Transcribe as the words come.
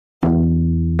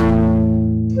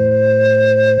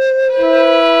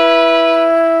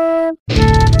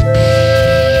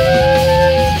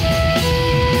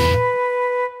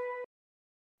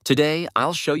Today,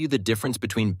 I'll show you the difference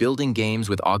between building games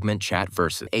with Augment Chat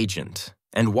versus Agent,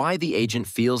 and why the agent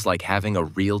feels like having a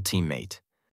real teammate.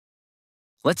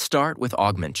 Let's start with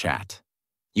Augment Chat.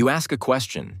 You ask a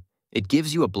question, it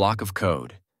gives you a block of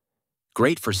code.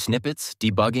 Great for snippets,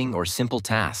 debugging, or simple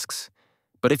tasks.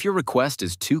 But if your request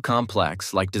is too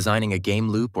complex, like designing a game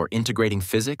loop or integrating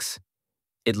physics,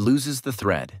 it loses the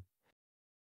thread.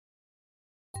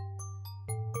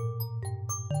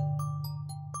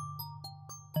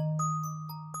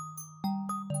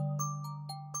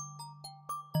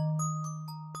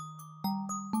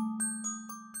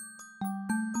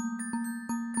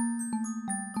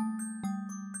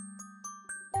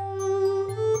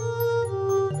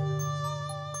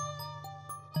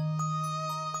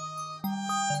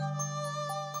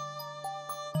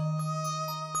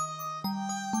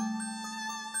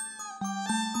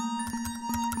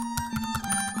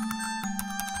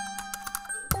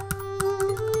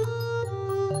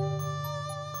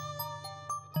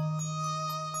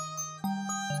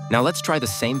 Now let's try the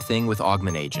same thing with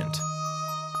Augment Agent.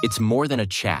 It's more than a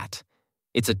chat.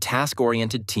 It's a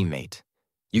task-oriented teammate.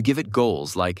 You give it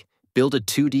goals like build a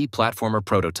 2D platformer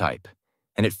prototype,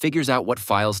 and it figures out what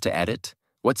files to edit,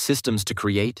 what systems to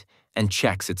create, and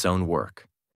checks its own work.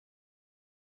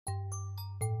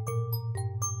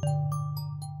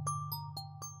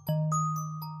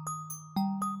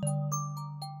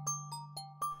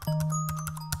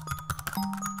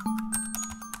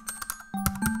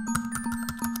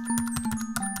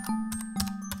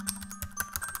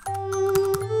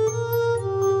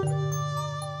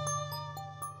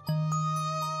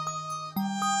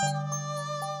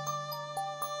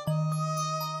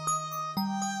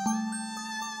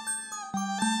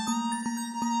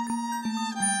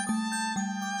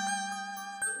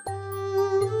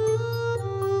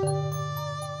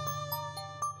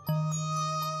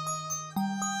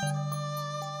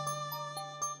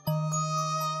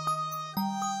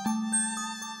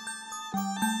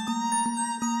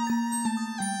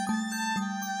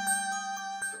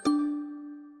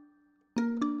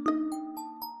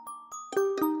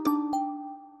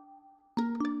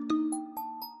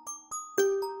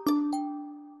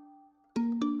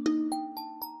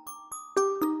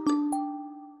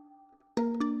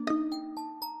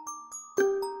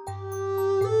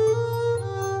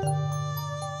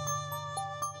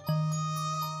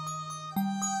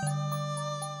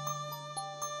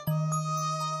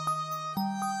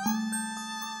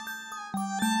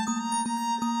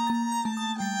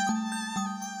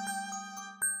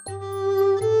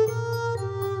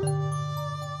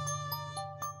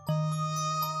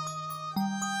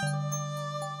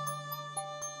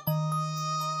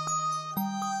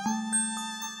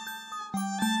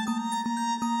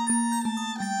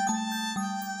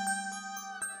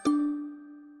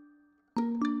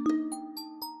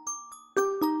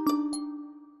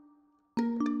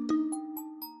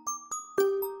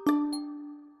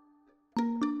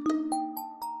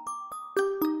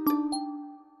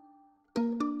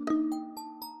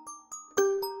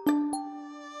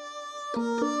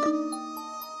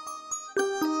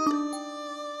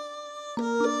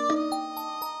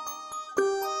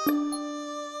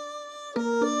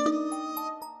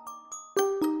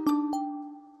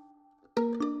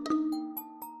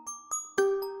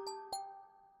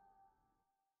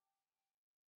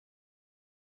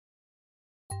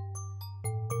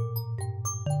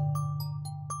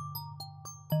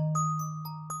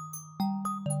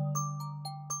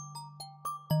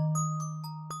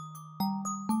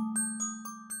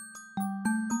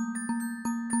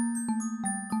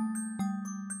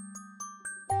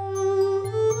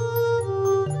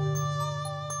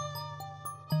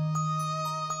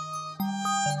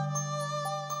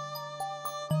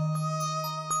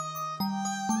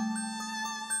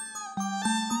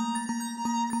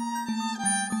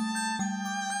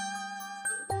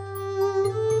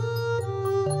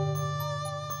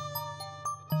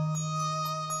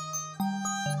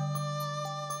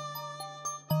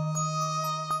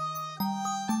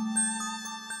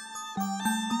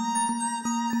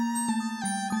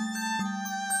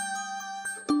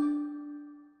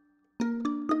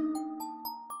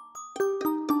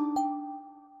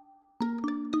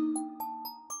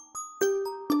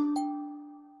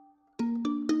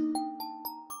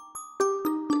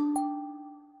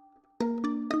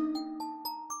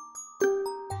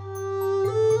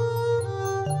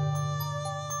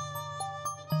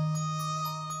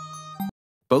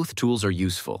 Both tools are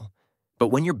useful, but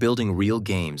when you're building real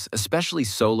games, especially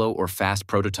solo or fast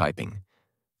prototyping,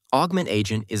 Augment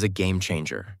Agent is a game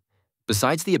changer.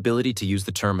 Besides the ability to use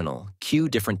the terminal, queue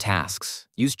different tasks,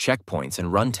 use checkpoints,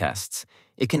 and run tests,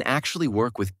 it can actually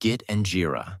work with Git and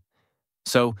Jira.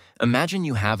 So imagine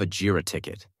you have a Jira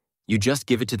ticket. You just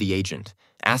give it to the agent,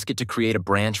 ask it to create a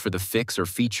branch for the fix or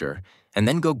feature, and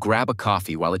then go grab a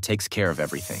coffee while it takes care of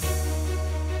everything.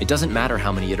 It doesn't matter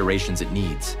how many iterations it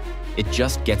needs. It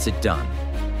just gets it done.